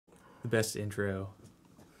the best intro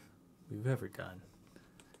we've ever done.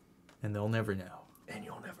 And they'll never know. And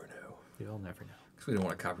you'll never know. You'll never know. Because we don't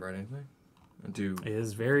want to copyright anything. It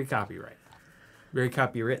is very copyrighted. Very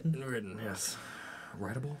copywritten. Written, yes.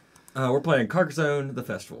 Writable. We're playing Carcassonne, the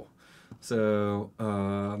festival. So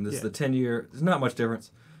this is the 10-year. There's not much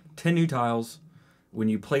difference. 10 new tiles. When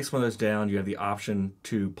you place one of those down, you have the option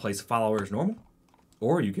to place a follower as normal,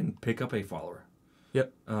 or you can pick up a follower.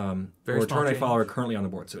 Yep. Or return a follower currently on the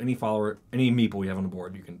board. So any follower, any meeple you have on the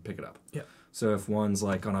board, you can pick it up. Yep. So if one's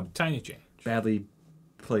like on a tiny change, badly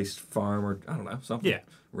placed farm, or I don't know, something. Yeah.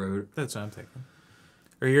 Road. That's what I'm thinking.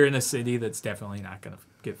 Or you're in a city that's definitely not going to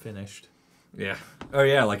get finished. Yeah. Oh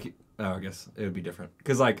yeah, like I guess it would be different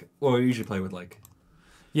because we usually play with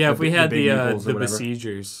if we had the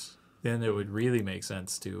besiegers, then it would really make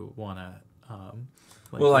sense to want to. And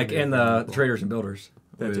the traders and builders.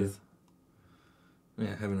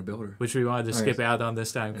 Having a builder. Which we wanted to skip out on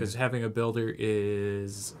this time because having a builder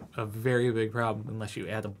is a very big problem unless you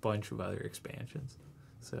add a bunch of other expansions.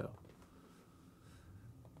 So,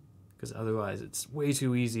 because otherwise it's way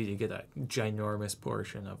too easy to get a ginormous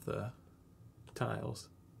portion of the tiles.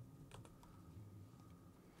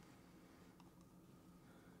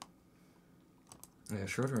 Yeah,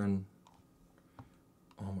 Schroeder and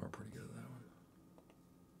Alma are pretty good at that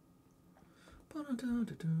one.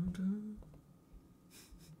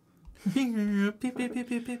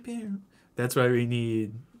 That's why we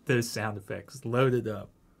need those sound effects loaded up.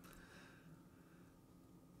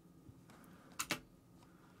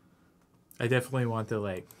 I definitely want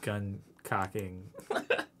the gun cocking.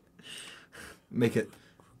 Make it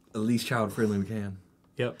the least child friendly we can.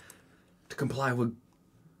 Yep. To comply with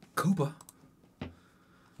Copa.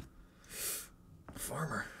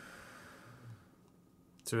 Farmer.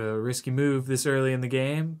 It's a risky move this early in the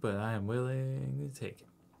game, but I am willing to take it.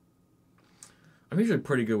 I'm usually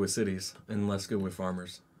pretty good with cities and less good with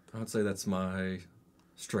farmers. I would say that's my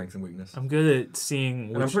strength and weakness. I'm good at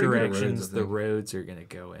seeing which directions the roads are going to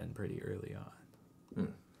go in pretty early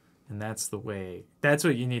on. And that's the way. That's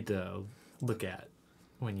what you need to look at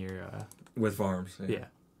when you're with farms. Yeah.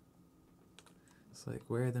 It's like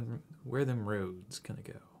where are them roads going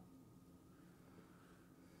to go?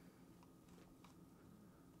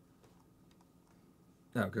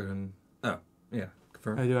 Oh, good. Oh, yeah.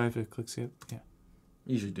 Confirm. Oh, do I have to click skip? Yeah.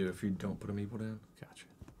 You usually do if you don't put a meeple down. Gotcha.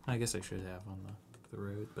 I guess I should have on the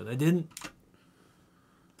road, but I didn't.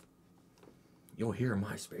 You'll hear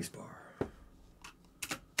my space bar.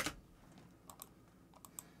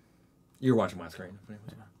 You're watching my screen.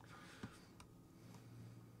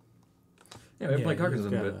 Yeah, we haven't played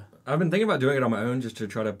Carcassonne a bit. I've been thinking about doing it on my own just to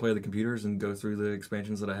try to play the computers and go through the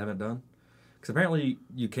expansions that I haven't done. Because apparently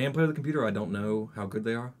you can play with the computer. I don't know how good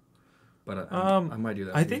they are, but I might do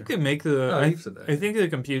that. I think they make the. I think the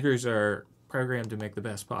computers are programmed to make the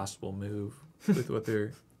best possible move with what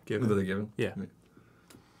they're given. What they're given. Yeah.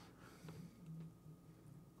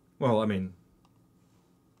 Well, I mean,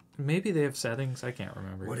 maybe they have settings. I can't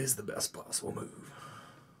remember. What is the best possible move?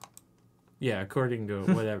 Yeah, according to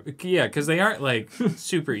whatever. Yeah, because they aren't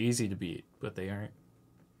super easy to beat, but they aren't.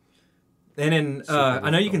 And then I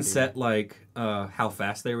know you can set how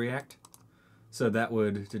fast they react, so that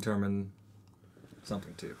would determine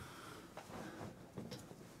something too.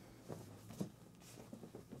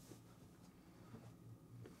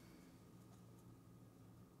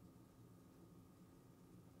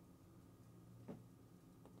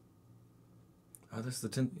 Oh, this is the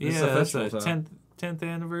 10th. Yeah, that's a 10th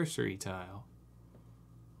anniversary tile.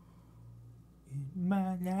 In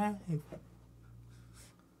my life.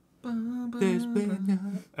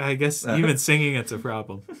 I guess even singing it's a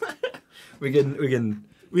problem. We have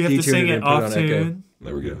to sing it off tune.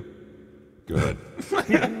 There we go. Go ahead.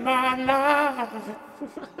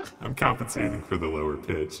 I'm compensating for the lower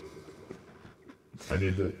pitch. I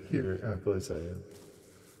need to hear how close I am.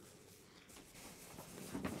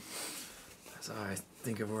 So I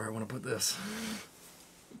think of where I want to put this.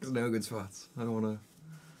 There's no good spots. I don't want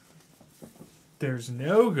to. There's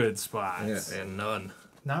no good spots. Yeah, and none.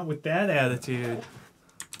 Not with that attitude.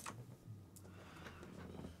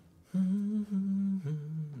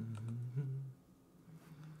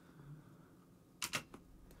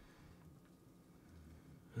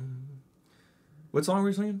 What song were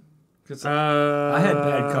you singing? I had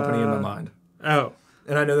Bad Company in my mind. Oh.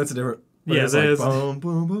 And I know that's a different... Yeah, there's boom,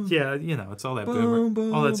 boom, boom. Yeah, it's all that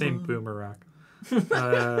boomer, all that same boomer rock.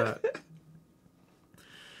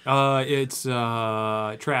 It's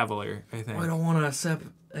Traveler, I think. I don't want to accept...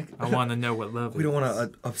 I want to know what love is. We don't want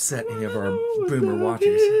to upset any of our boomer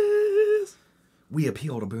watchers. We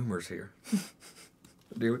appeal to boomers here.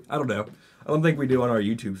 Dude, I don't know. I don't think we do on our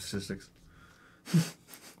YouTube statistics.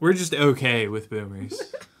 We're just okay with boomers.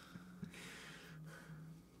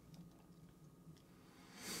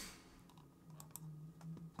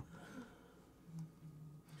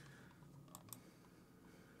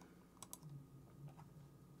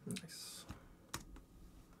 Nice.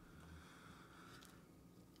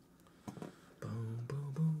 Boom,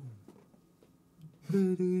 boom, boom.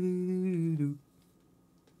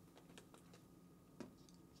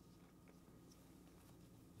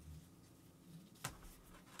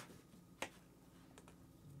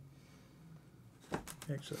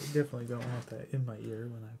 Actually, I definitely don't want that in my ear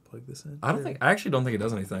when I plug this in. I actually don't think it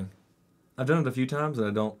does anything. I've done it a few times and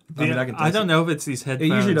I don't. I don't know if it's these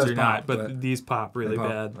headphones usually does or pop, not, but these pop really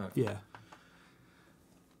bad. Right. Yeah.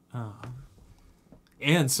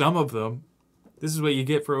 And some of them, this is what you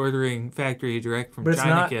get for ordering factory direct from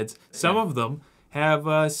China kids. Some of them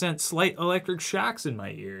have sent slight electric shocks in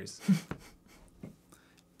my ears.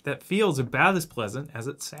 That feels about as pleasant as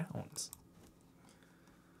it sounds.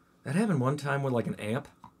 That happened one time with like an amp,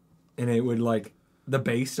 and it would like the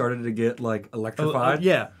bass started to get like electrified.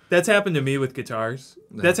 Yeah, that's happened to me with guitars.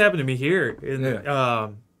 No. That's happened to me here.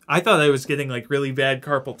 I thought I was getting like really bad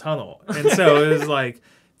carpal tunnel, and so it was like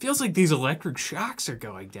feels like these electric shocks are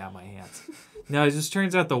going down my hands. No, it just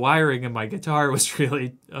turns out the wiring in my guitar was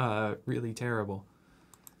really, really terrible.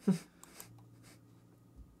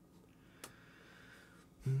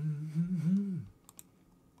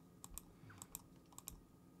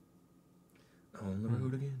 On the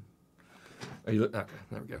road again. Are you okay?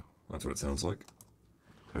 There we go. That's what it sounds like.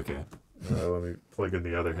 Okay. Let me plug in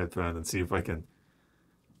the other headphone and see if I can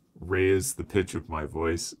raise the pitch of my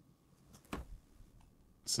voice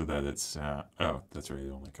so that it's... oh, that's right.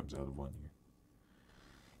 It only comes out of one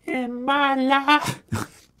ear. In my life. That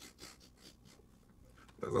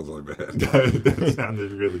sounds really bad. That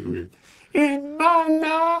sounded really weird. In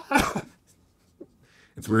my life.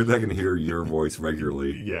 It's weird that I can hear your voice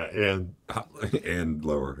regularly. Yeah, and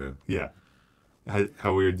lower. Yeah.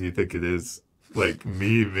 How weird do you think it is? Like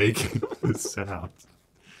me making the sound.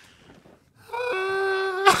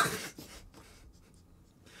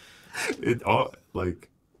 It all like.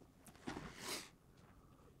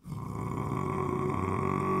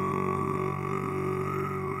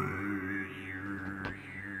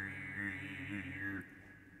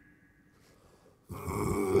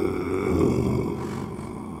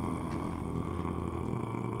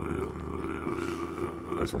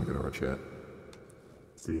 I just want to get our chat.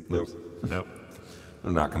 See, nope.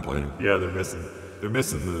 I'm not complaining. Yeah, they're missing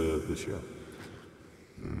the show.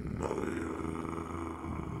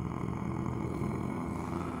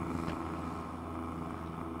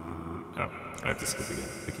 Oh, I have to skip again.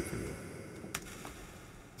 I keep forgetting.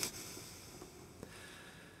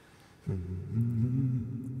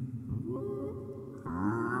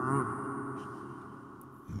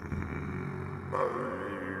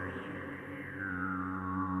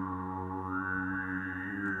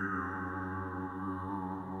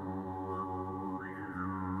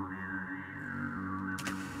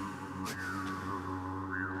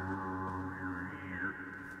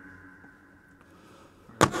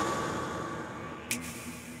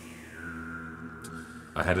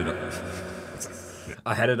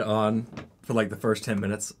 I had it on for like the first 10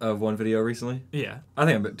 minutes of one video recently. Yeah. I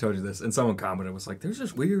think I told you this, and someone commented, was like, "There's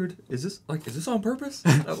this weird. Is this on purpose?"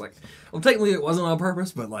 I was like, "Well, technically it wasn't on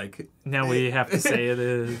purpose, but like now we have to say it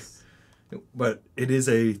is." But it is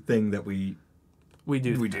a thing that we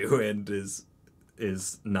do, and is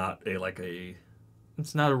not a.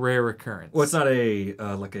 It's not a rare occurrence. Well, it's not a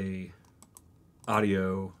like a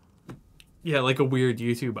audio. Yeah, like a weird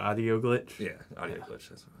YouTube audio glitch. Yeah, audio glitch.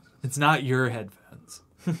 That's what it's not your headphones.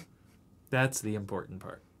 That's the important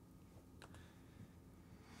part.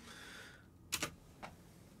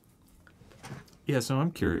 Yeah, so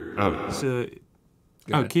I'm curious.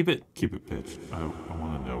 Keep it pitched. I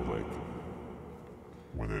want to know like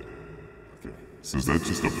when it. Okay. So is that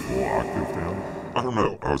just a full octave down? I don't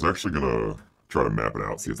know. I was actually gonna try to map it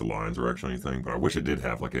out, see if the lines are actually anything, but I wish it did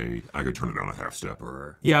have like I could turn it down a half step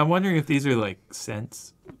or. Yeah, I'm wondering if these are like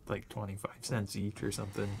cents, like 25 cents each or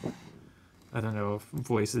something. I don't know if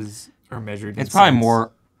voices are measured. It's probably cents.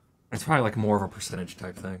 More. It's probably like more of a percentage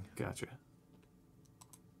type thing. Gotcha.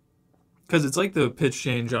 Because it's like the pitch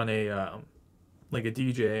change on a like a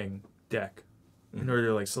DJing deck. In order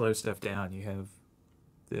to like slow stuff down, you have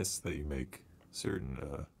this that you make certain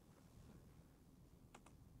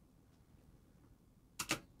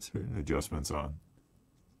adjustments on.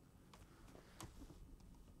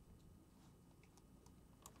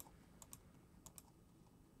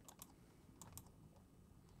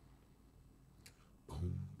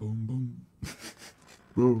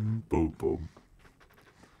 boom, boom, boom.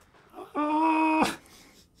 Ah!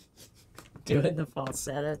 Doing the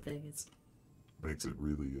falsetto thing. It's Makes it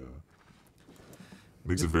really,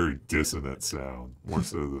 makes a very dissonant sound, more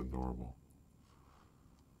so than normal.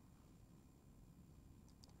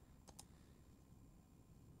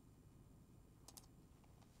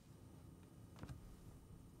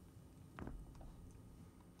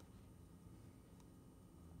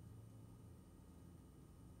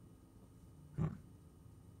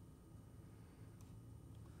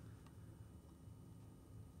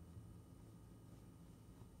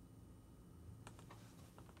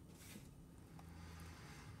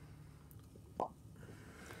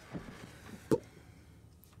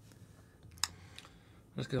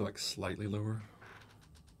 Let's go like slightly lower.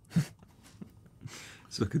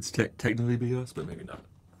 So it could technically be us, but maybe not.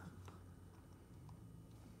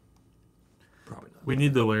 Probably not. We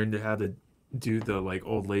need to learn how to do the like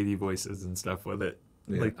old lady voices and stuff with it.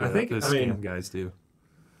 Yeah. Like I think the scam guys do.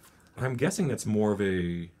 I'm guessing that's more of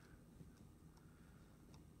a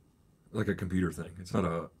like a computer thing. It's not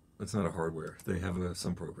a hardware. They have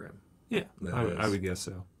some program. Yeah, That I has would guess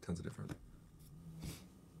so. Tons of different.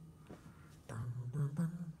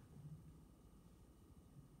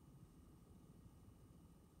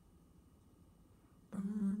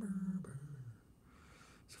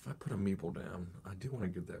 So if I put a meeple down, I do want to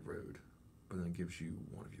give that road, but then it gives you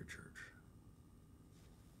one of your church.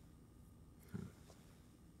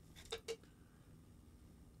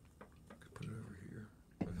 Could put it over here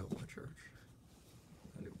and help my church.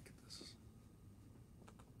 I knew we'd get this.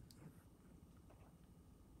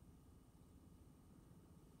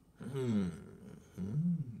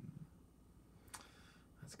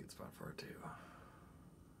 That's a good spot for it too.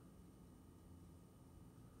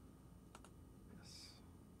 Yes.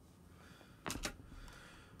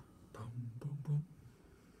 Boom, boom, boom.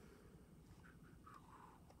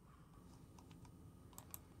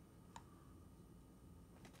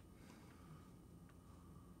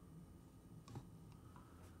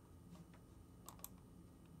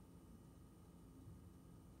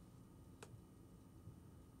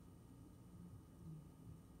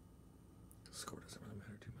 Score doesn't really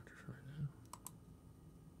matter too much right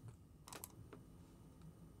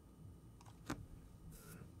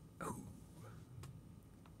now.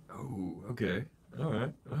 Oh, okay. All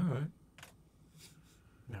right.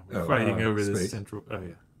 No, we're fighting over this space. central. Oh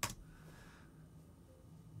yeah.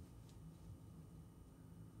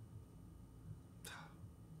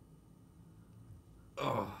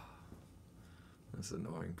 Oh, that's an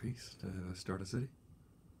annoying piece to start a city.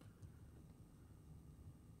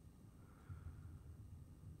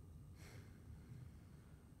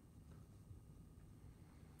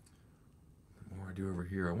 The more I do over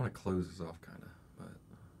here, I want to close this off, kind of, but.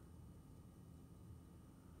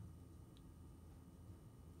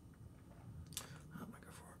 I'm gonna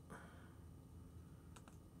go for it.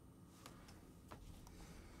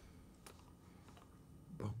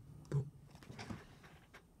 Boom, boom.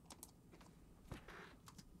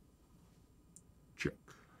 Check.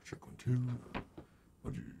 Check 1, 2.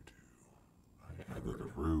 What did you do? I added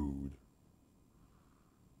a road.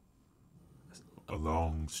 A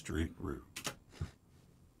long, straight road.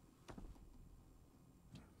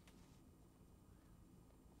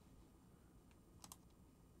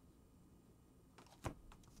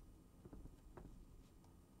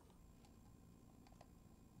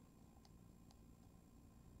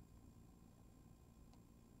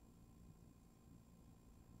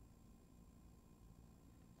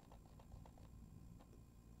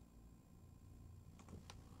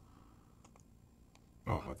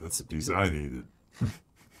 Oh, that's the piece I needed.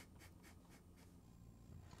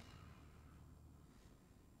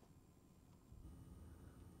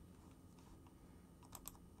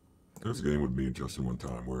 There was a game with me and Justin one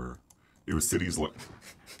time where it was cities like.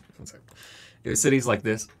 One second. It was cities like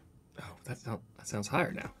this. Oh, that sounds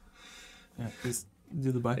higher now. Yeah, just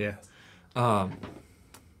do the buy. Yeah.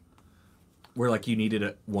 Where like you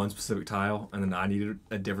needed one specific tile, and then I needed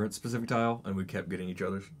a different specific tile, and we kept getting each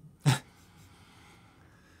other's.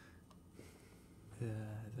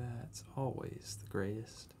 That's always the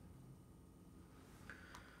greatest.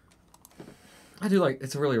 I do like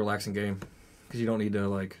it's a really relaxing game because you don't need to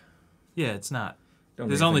like. Yeah, it's not. Don't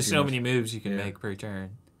There's need to only think too so much. many moves you can Yeah. make per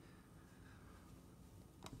turn.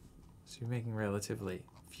 So you're making relatively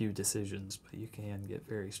few decisions, but you can get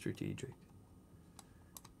very strategic.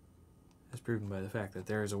 As proven by the fact that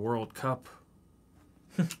there is a World Cup.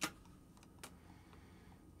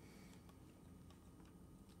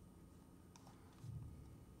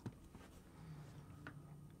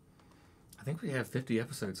 I think we have 50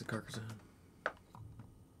 episodes of Carcassonne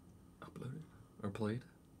uploaded or played.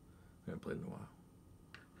 haven't played in a while.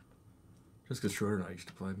 Just because Schroeder and I used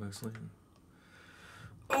to play mostly.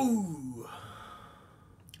 Oh!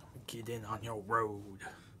 Get in on your road.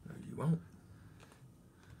 No, you won't.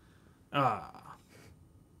 Ah.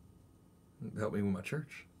 Help me with my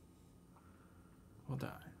church. Hold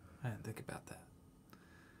on. I didn't think about that.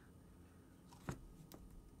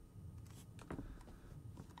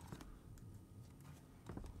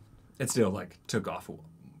 It still, like, took off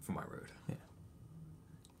from my road. Yeah.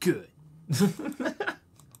 Good.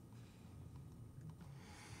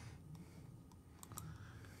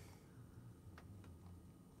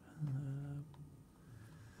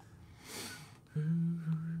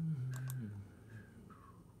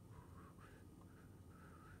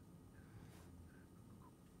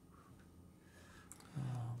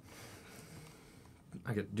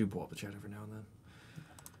 I do pull up the chat every now and then.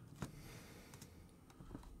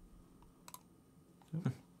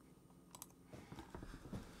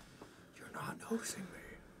 You're not noticing me.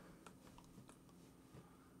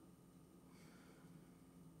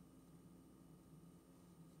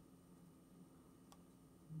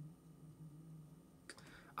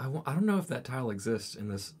 I don't know if that tile exists in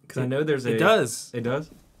this, because I know there's a... It does. It does?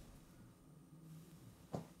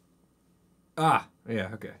 Ah, yeah,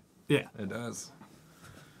 okay. Yeah. It does.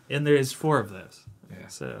 And there's 4 of those. Yeah.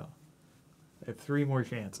 So I have 3 more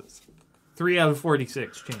chances. 3 out of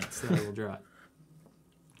 46 chance that I will draw it.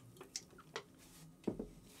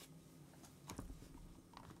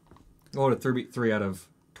 What would a 3 out of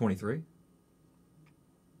 23?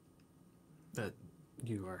 That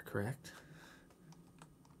you are correct.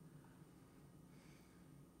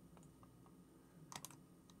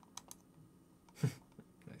 Nice.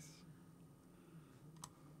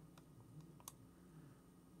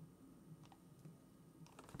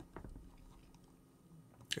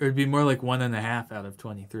 It would be more like 1.5 out of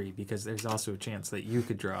 23 because there's also a chance that you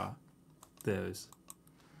could draw those.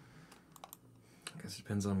 I guess it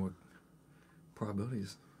depends on what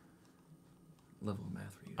probabilities level of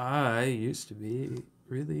math we use. I used to be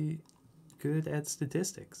really good at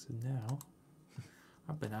statistics, and now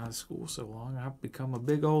I've been out of school so long I've become a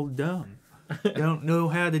big old dumb. Don't know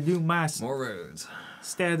how to do my More roads.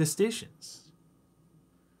 statisticians.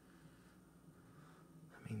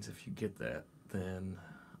 That means if you get that, then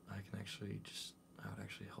I would actually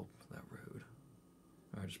help that road.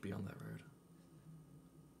 Or I'd just be on that road.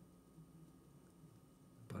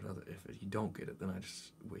 But if you don't get it, then I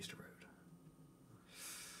just waste a road.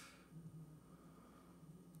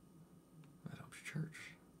 That helps your church.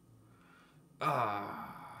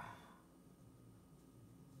 Ah.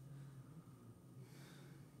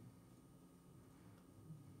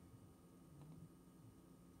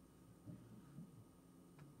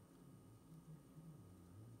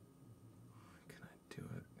 Can I do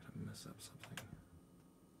it? Can I mess up something?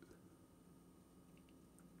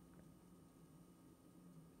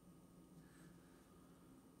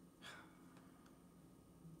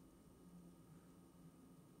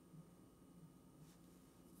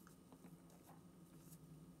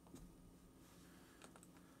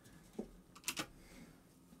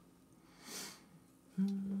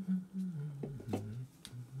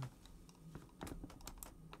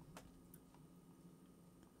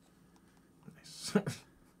 Nice.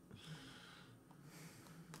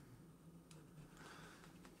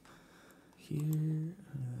 Here,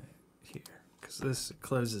 here, because this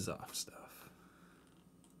closes off stuff.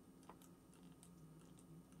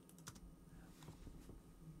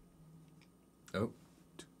 Oh.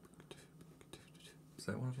 Is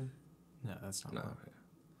that one of them? No, that's not No. one.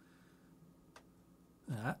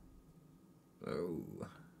 That. Oh.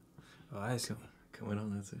 Oh, I see. Coming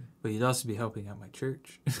on that too. But you'd also be helping out my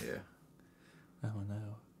church. Yeah. I don't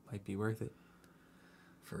know. Might be worth it.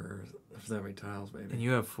 For that many tiles, maybe. And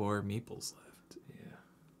you have 4 meeples left. Yeah.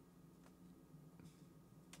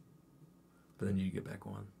 But then you get back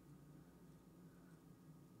 1.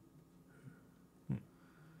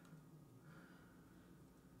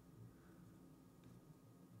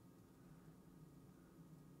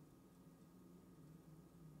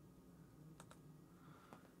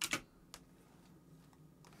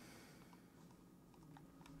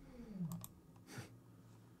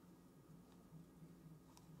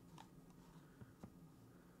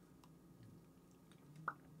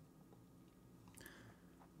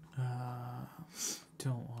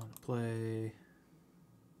 Don't want to play.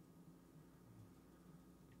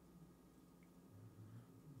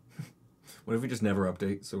 What if we just never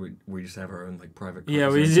update? So we just have our own like private. Yeah,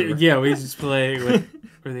 we just play with.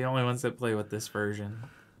 We're the only ones that play with this version.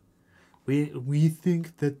 We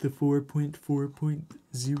think that the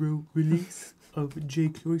 4.4.0 release of J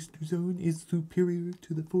cloister zone is superior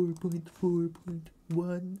to the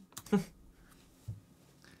 4.4.1.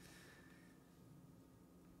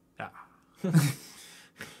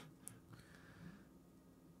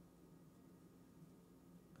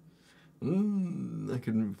 I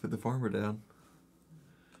couldn't put the farmer down.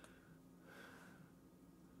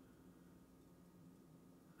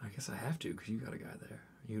 I guess I have to, because you got a guy there.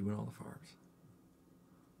 You'd win all the farms.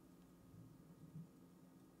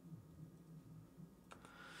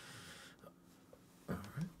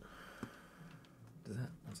 Alright. Does that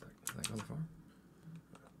go on the farm?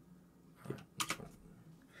 Alright, that's fine.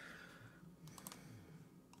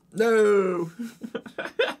 No!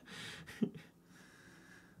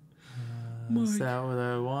 Is that what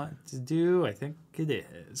I want to do? I think it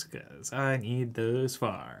is, because I need those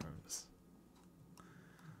farms.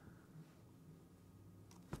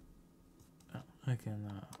 Oh, I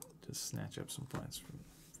can just snatch up some points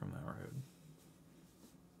from that road.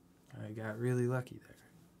 I got really lucky there.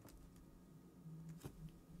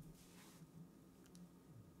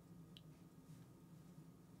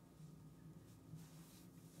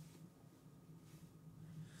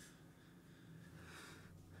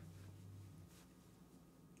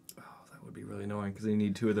 Would be really annoying because you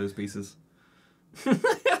need 2 of those pieces.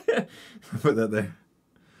 Put that there.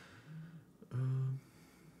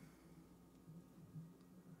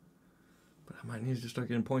 But I might need to just start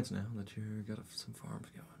getting points now that you got some farms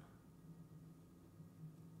going.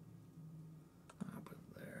 I'll put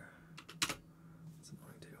it there. That's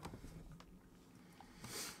annoying too.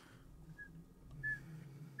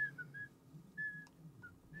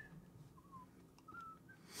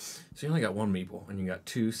 So you only got 1 meeple, and you got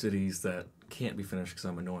 2 cities that can't be finished because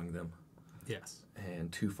I'm annoying them. Yes.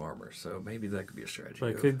 And 2 farmers, so maybe that could be a strategy. But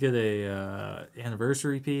I could get a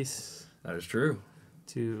anniversary piece. That is true.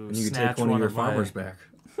 To and you could snatch take one of your my farmers back.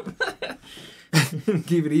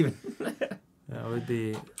 Keep it even. That would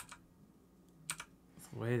be the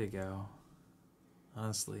way to go,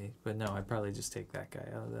 honestly. But no, I'd probably just take that guy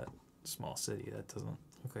out of that small city. That doesn't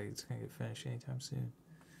look like it's going to get finished anytime soon.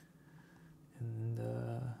 And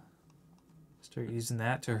start using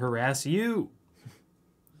that to harass you.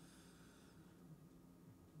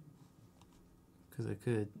 Because I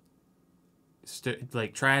could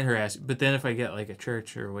try and harass you. But then if I get like a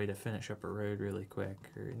church or a way to finish up a road really quick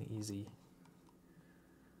or an easy...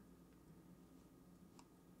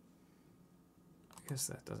 I guess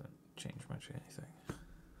that doesn't change much of anything.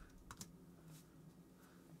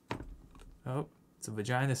 Oh, it's a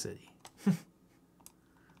vagina city.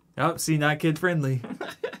 Oh, see, not kid friendly. Oh,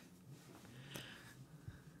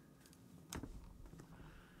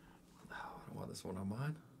 I don't want this one on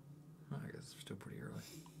mine. Oh, I guess it's still pretty early.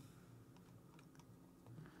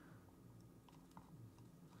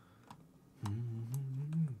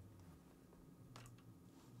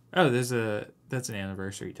 Oh, that's an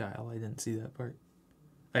anniversary tile. I didn't see that part.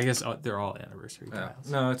 I guess they're all anniversary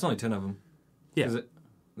tiles. No, it's only 10 of them. Yeah.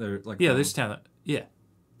 They're like there's 10. Yeah.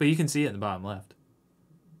 But you can see it in the bottom left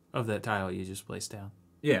of that tile you just placed down.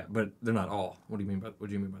 Yeah, but they're not all. What do you mean by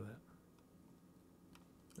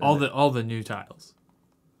that? All the new tiles.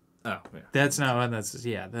 Oh, yeah. That's not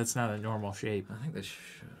that's not a normal shape. I think they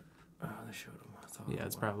should. Oh, they showed them. I thought. Yeah,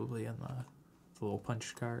 it's probably in the little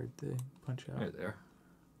punch card thing. Punch out. Right there.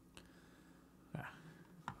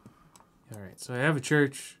 All right, so I have a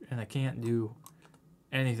church, and I can't do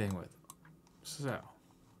anything with it. So.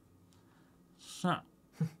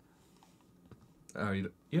 Oh, you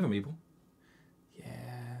have a meeple?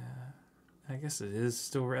 Yeah. I guess it is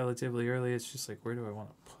still relatively early. It's just like, where do I want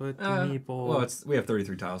to put the meeple? Well, we have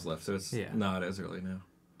 33 tiles left, so it's not as early now.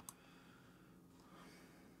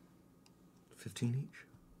 15 each?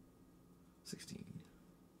 16.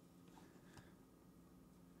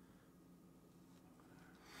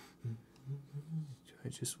 Do I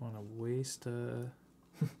just want to waste a...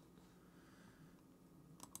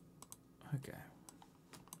 Okay.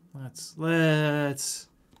 Let's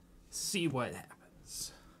see what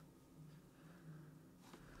happens.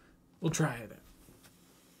 We'll try it out.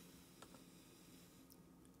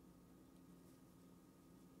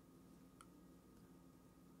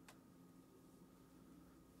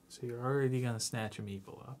 So you're already going to snatch a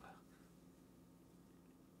meeple up.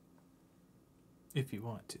 If you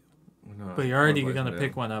want to. No, but you're already going to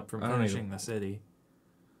pick one up from finishing the city.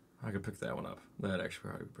 I could pick that one up. That'd actually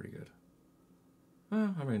probably be pretty good.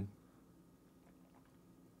 Well, I mean...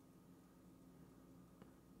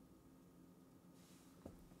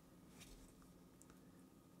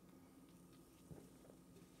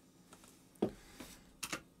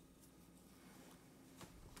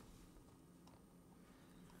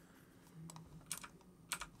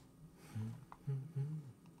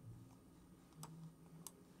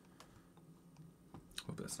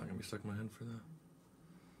 Hope that's not gonna be stuck in my head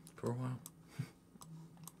for a while.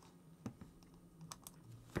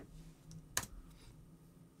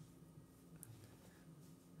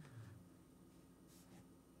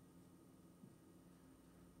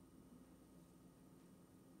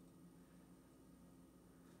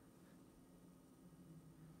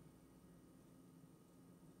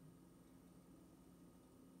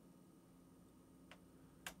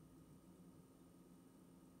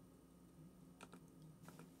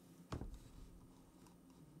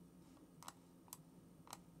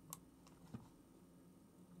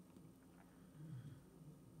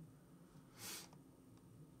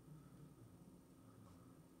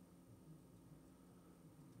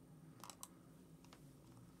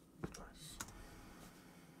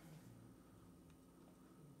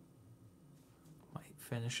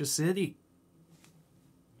 Finish a city.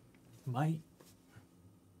 Might.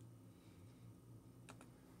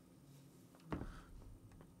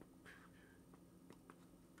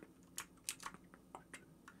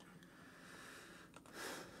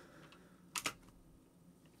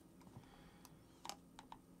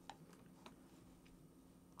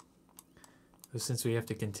 Since we have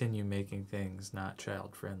to continue making things not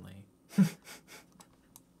child friendly.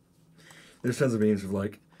 There's tons of memes of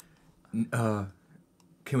like,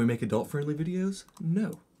 can we make adult-friendly videos?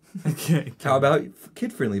 No. Okay. How about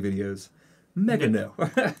kid-friendly videos? Mega no.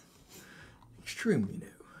 Extremely no.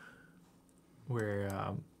 Where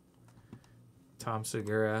Tom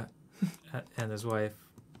Segura and his wife,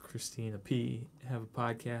 Christina P., have a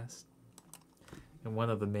podcast. And one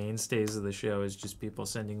of the mainstays of the show is just people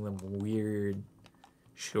sending them weird,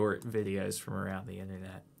 short videos from around the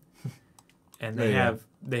internet. And they have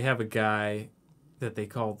a guy that they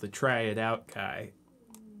call the Try It Out guy.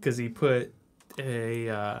 Because he just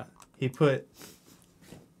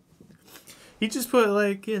put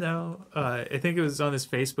like, I think it was on his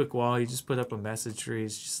Facebook wall. He just put up a message where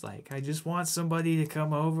he's just like, I just want somebody to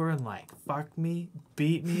come over and like fuck me,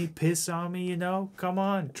 beat me, piss on me, come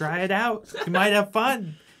on, try it out. You might have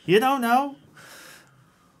fun. You don't know.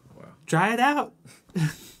 Wow. Try it out.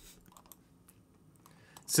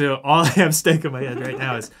 So all I have stuck in my head right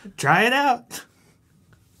now is try it out.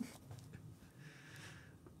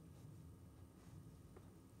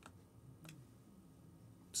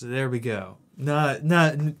 So there we go.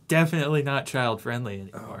 Definitely not child friendly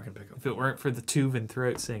anymore. Oh, I can pick up. If it weren't for the tube and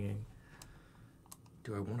throat singing.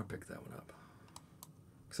 Do I want to pick that one up?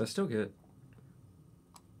 Because I still get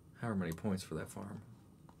however many points for that farm.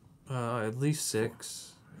 At least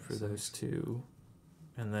 6 for those 2,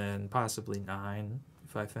 and then possibly 9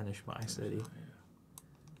 if I finish my city. Yeah.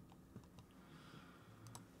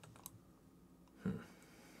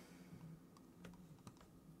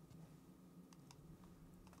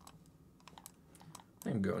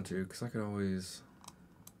 I'm going to, because I could always...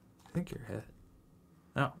 I think you're ahead.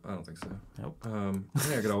 No. I don't think so. Nope. I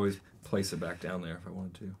think I could always place it back down there if I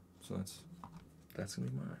wanted to. So that's going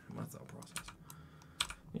to be my thought process.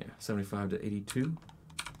 Yeah, 75 to 82.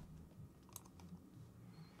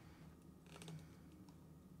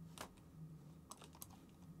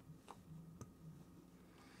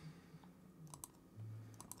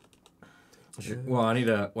 Well, I need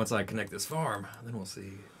to, once I connect this farm, then we'll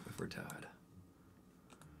see if we're tied.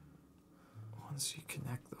 Once you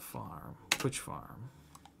connect the farm. Which farm?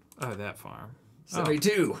 Oh, that farm.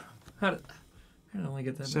 72. How did I only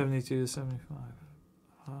get that? 72 to 75.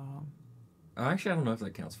 Actually, I don't know if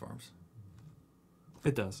that counts farms.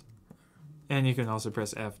 It does. And you can also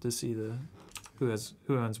press F to see who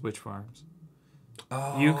owns which farms.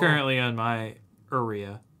 Oh. You currently own my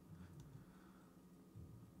area.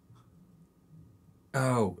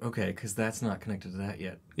 Oh, okay, because that's not connected to that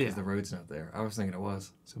yet. Because Yeah. the road's not there. I was thinking it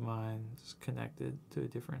was. So mine's connected to a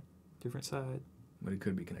different side. But it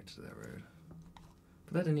could be connected to that road.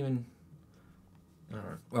 But that didn't even... I don't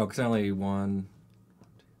know. Well, because I only won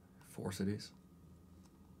 4 cities.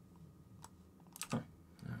 Huh.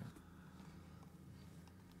 All right.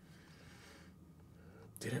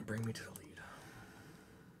 Didn't bring me to the lead.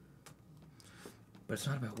 But it's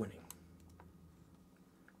not about winning.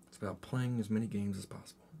 It's about playing as many games as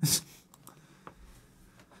possible. It's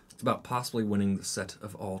about possibly winning the set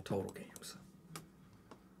of all total games.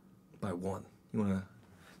 By 1. You want to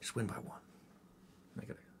just win by 1. Make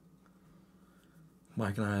it.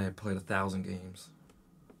 Mike and I played 1,000 games.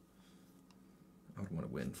 I would want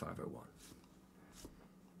to win 501.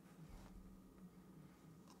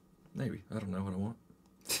 Maybe. I don't know what I want.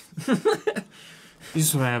 You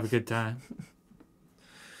just want to have a good time.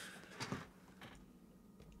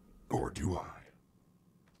 Or do I?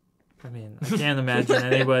 I mean, I can't imagine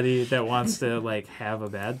anybody that wants to, like, have a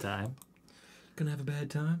bad time. Gonna have a bad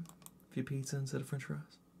time. A few pizza instead of French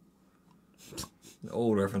fries. An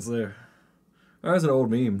old reference there. Oh, that's an old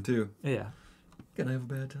meme too. Yeah. Gonna have a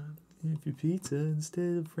bad time. If you pizza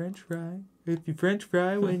instead of French fry. If you French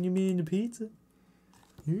fry when you mean the pizza,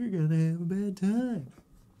 you're gonna have a bad time.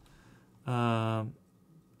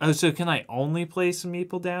 Oh, so can I only place a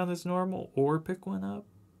meeple down as normal or pick one up?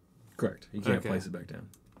 Correct. You can't place it back down.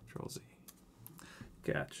 Control Z.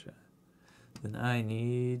 Gotcha. Then I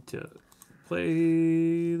need to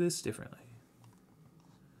play this differently.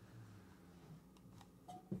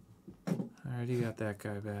 I already got that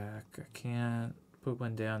guy back. I can't put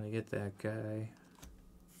one down to get that guy.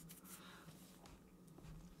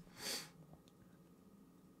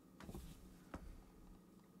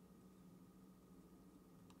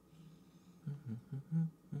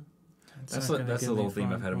 That's the little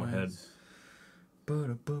theme I've had in my head.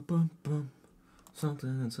 Something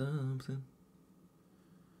and something.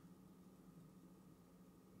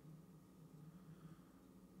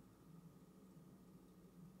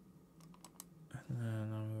 And then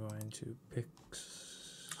I'm going to pick,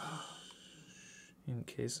 in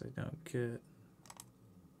case I don't get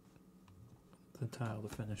the tile to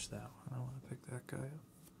finish that one. I want to pick that guy up.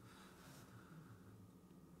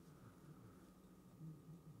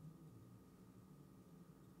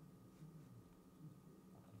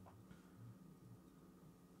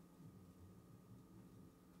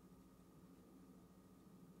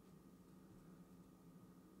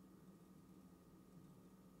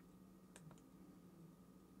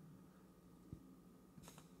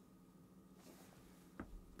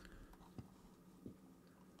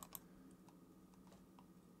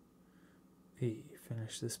 Hey,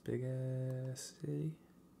 finish this big ass city.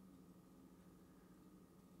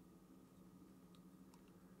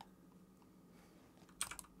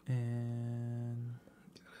 And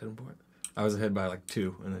Head point. I was ahead by like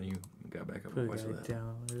 2, and then you got back up put twice a with guy that.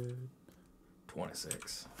 down the road.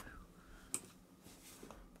 26.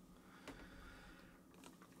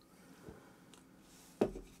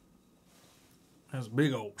 That's a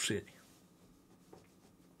big old city.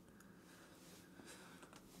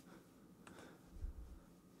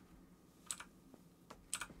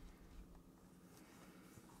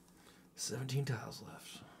 $17 tiles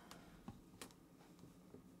left.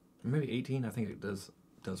 Maybe 18. I think it does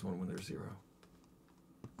one when there's 0.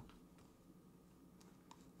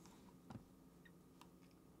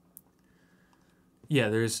 Yeah,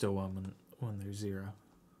 there is still one when there's 0.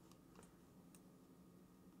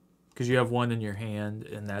 Because you have 1 in your hand,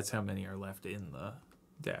 and that's how many are left in the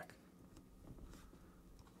deck.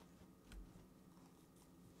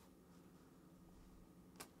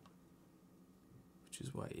 Which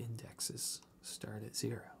is why indexes start at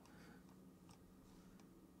 0.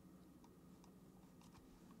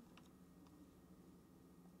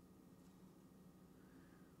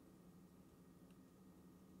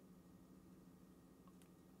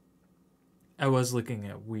 I was looking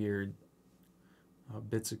at weird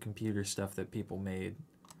bits of computer stuff that people made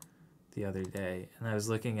the other day, and I was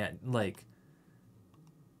looking at like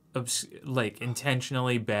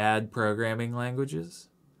intentionally bad programming languages,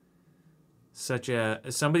 such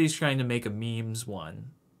as somebody's trying to make a memes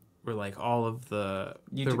one, where like all of the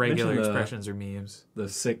regular expressions are memes. The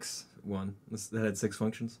 6 one that had 6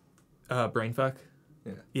 functions. Brainfuck.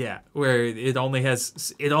 Yeah. Yeah, where the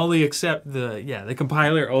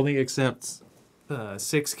compiler only accepts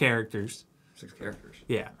 6 characters. 6 characters.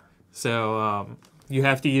 Yeah. So you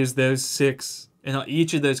have to use those 6, and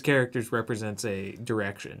each of those characters represents a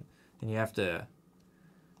direction, and you have to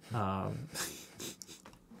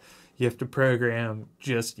program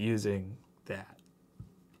just using that,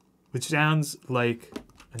 which sounds like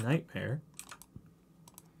a nightmare.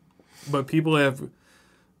 But people have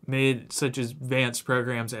made such advanced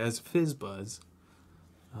programs as FizzBuzz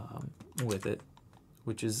with it,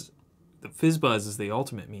 which is the FizzBuzz is the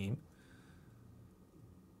ultimate meme.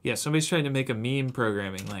 Yeah, somebody's trying to make a meme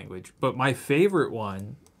programming language, but my favorite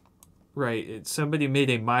one, right? Somebody made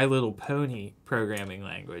a My Little Pony programming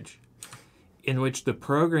language, in which the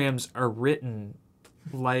programs are written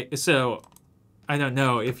like so. I don't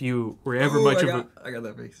know if you were ever I got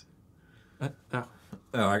that piece.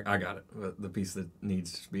 Oh, I got it. The piece that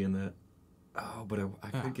needs to be in that. Oh, but I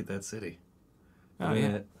could get that city. Oh,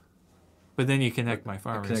 yeah. But then you connect my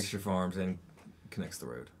farmers. It connects your farms and connects the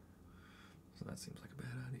road. So that seems like a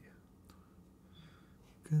bad idea.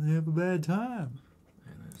 Gonna have a bad time.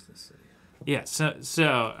 And there's this city. Yeah,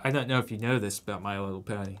 so I don't know if you know this about My Little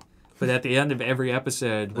Pony, but at the end of every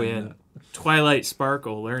episode, when Twilight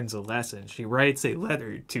Sparkle learns a lesson, she writes a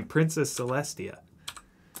letter to Princess Celestia.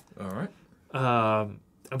 All right.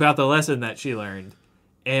 About the lesson that she learned,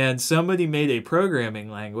 And somebody made a programming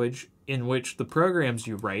language in which the programs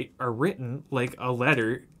you write are written like a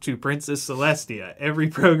letter to Princess Celestia. Every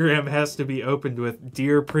program has to be opened with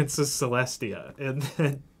 "Dear Princess Celestia" and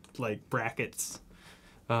then like brackets.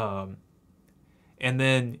 And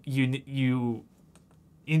then you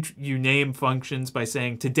name functions by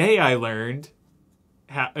saying today I learned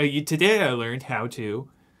how to,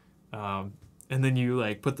 and then you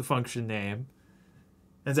like put the function name.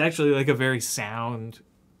 It's actually like a very sound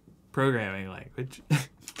programming language.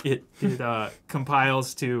 it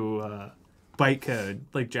compiles to bytecode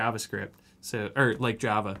like JavaScript, or like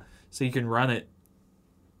Java, so you can run it.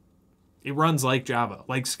 It runs like Java,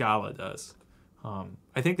 like Scala does.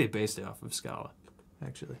 I think they based it off of Scala,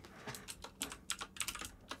 actually.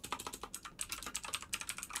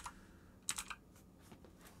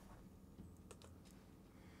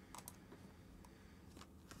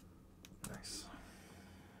 Nice.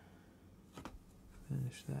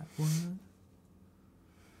 Finish that one.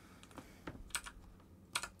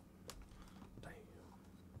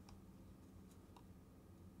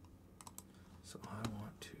 So I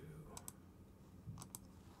want to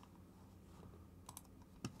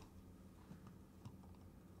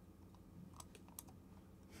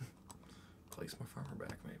place my farmer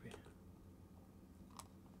back, maybe.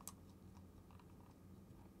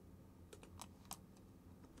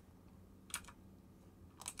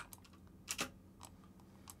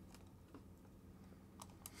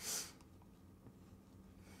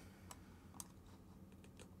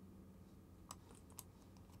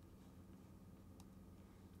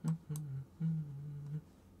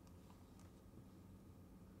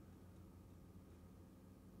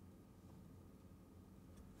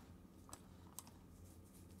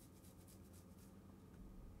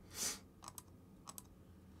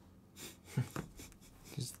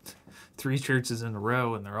 Just 3 churches in a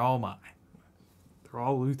row, and they're all mine. They're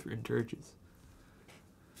all Lutheran churches.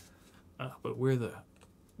 But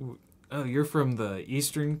you're from the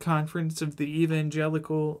Eastern Conference of the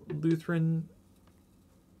Evangelical Lutheran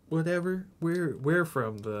whatever? We're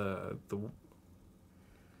from the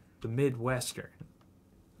Midwestern.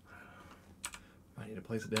 I need to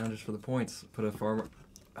place it down just for the points. Put a farmer.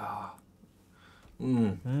 Ah.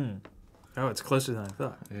 Oh, it's closer than I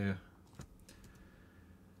thought. Yeah.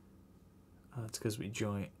 It's because we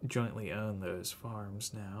jointly own those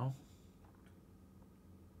farms now.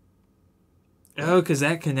 Oh, because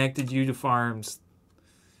that connected you to farms.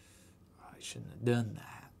 I shouldn't have done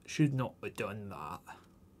that. Should not have done that.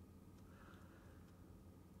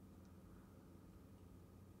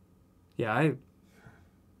 Yeah, I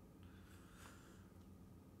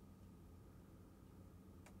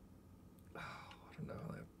don't know.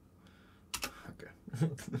 Okay.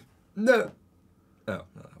 No. Oh,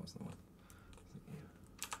 no, that wasn't the one.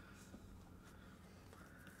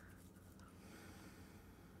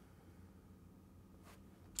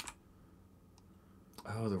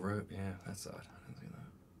 Oh, the road. Yeah, that's odd. I didn't see that.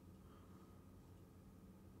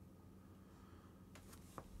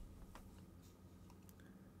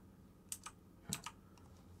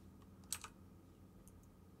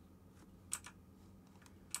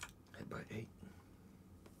 Hit by 8.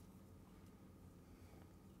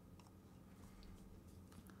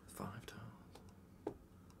 5 times.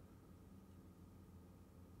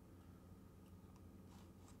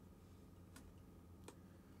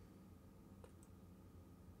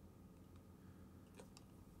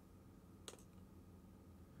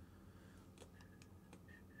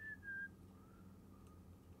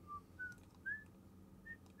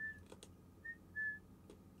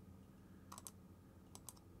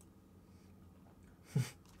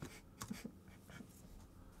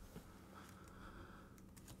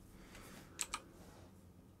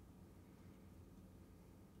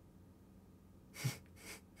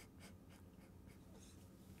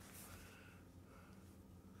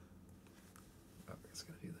 It's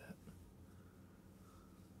gonna do that.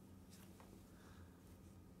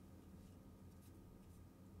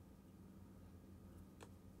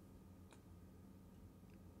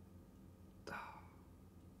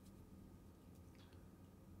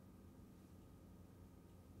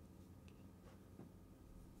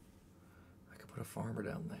 I could put a farmer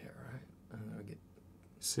down there, right? And then I get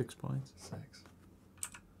 6 points. 6.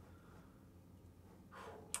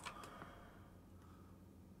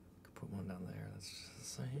 Could put one down there. That's just the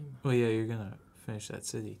same. Well, yeah, you're gonna finish that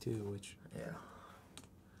city too, which Yeah.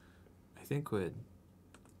 I think would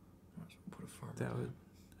Put a farmer. that would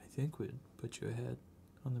I think would put you ahead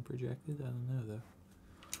on the projected. I don't know though.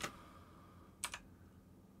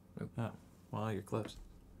 Nope. Oh, well, you're close.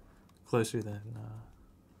 Closer than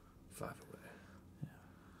 5 away.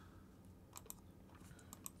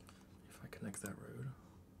 connect that road.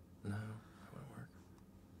 No, that won't work.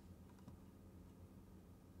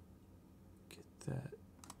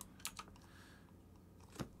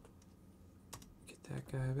 Get that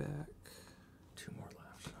guy back. 2 more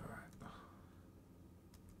left. All right.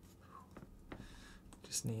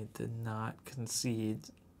 Just need to not concede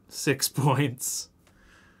 6 points.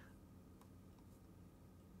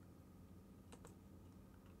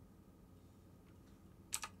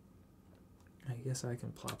 I guess I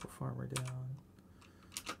can plop a farmer down.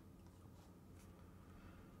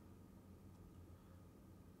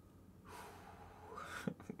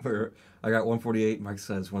 I got 148. Mike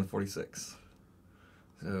says 146.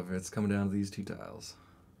 So if it's coming down to these 2 tiles.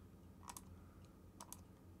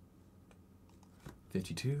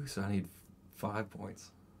 52, so I need 5 points.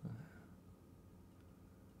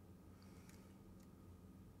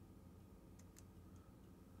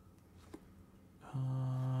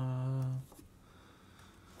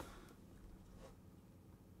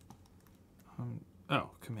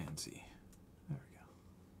 Command Z. There we go.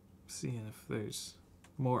 Seeing if there's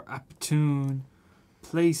more opportune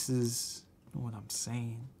places. Know what I'm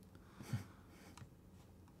saying?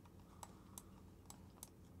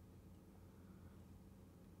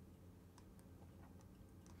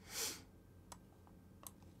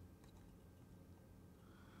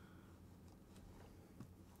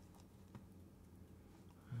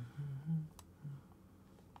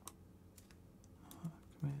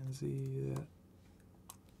 Command Z that.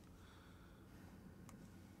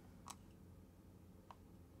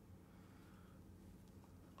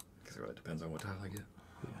 Because it depends on what tile I get.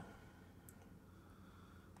 Yeah.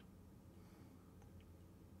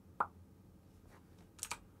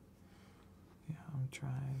 Yeah, I'm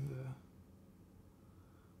trying to.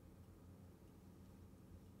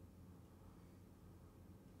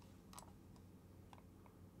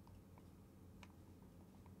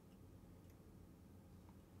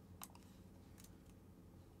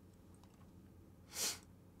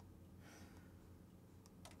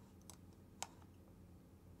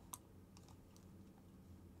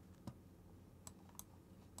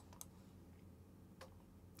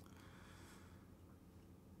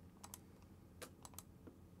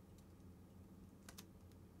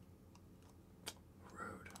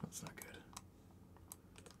 That's not good.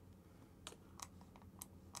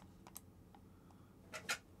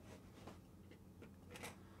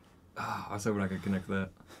 Ah, I was hoping I could connect that.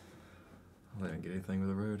 I didn't get anything with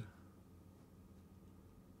the road.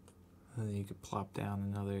 And then you could plop down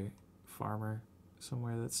another farmer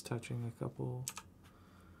somewhere that's touching a couple.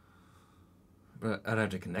 But I'd have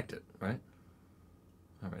to connect it, right?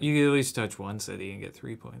 I mean, you could at least touch one city and get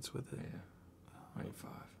 3 points with it. Yeah. I need 5.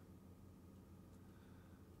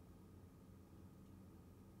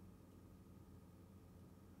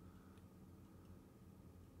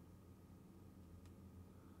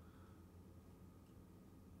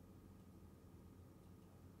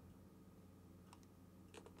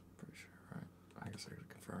 Pretty sure, right? I guess I could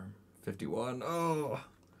confirm. 51. Oh!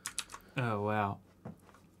 Oh, wow.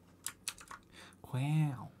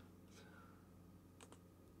 Wow.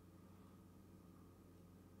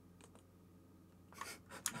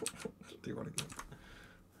 Do you want to get?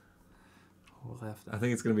 Left. I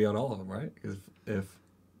think it's going to be on all of them, right? If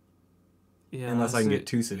yeah, unless I can get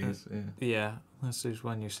 2 cities. Yeah. Yeah, unless there's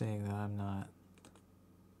one you're saying that I'm not.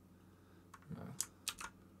 No.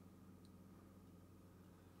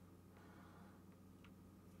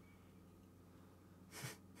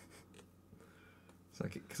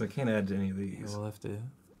 Because I can't add to any of these. Yeah, we'll have to.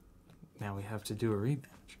 Now we have to do a rematch.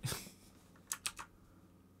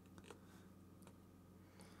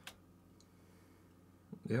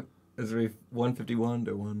 Yep. It's 151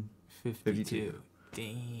 to 152.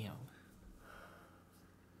 Damn.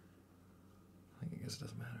 I guess it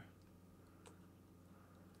doesn't matter.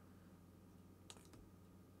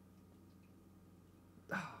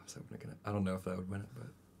 So I don't know if that would win it, but.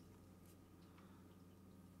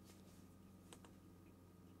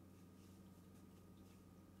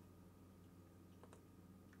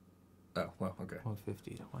 Oh, well, okay.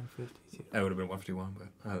 150 to 152. That would have been 151, but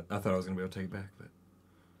I thought I was going to be able to take it back, but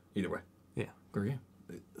either way. Yeah. Great game.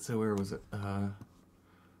 So where was it?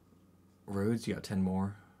 Roads, you got 10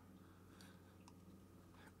 more.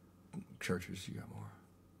 Churches, you got more.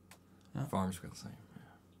 Oh. Farms, got the same.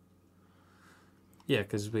 Yeah,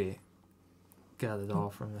 because we got it all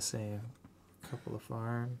from the same couple of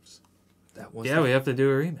farms. That was. Yeah, we have to do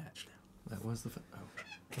a rematch now. That was the.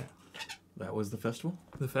 Yeah. That was the festival.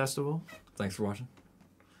 The festival. Thanks for watching.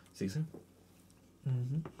 See you soon.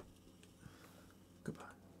 Mm-hmm.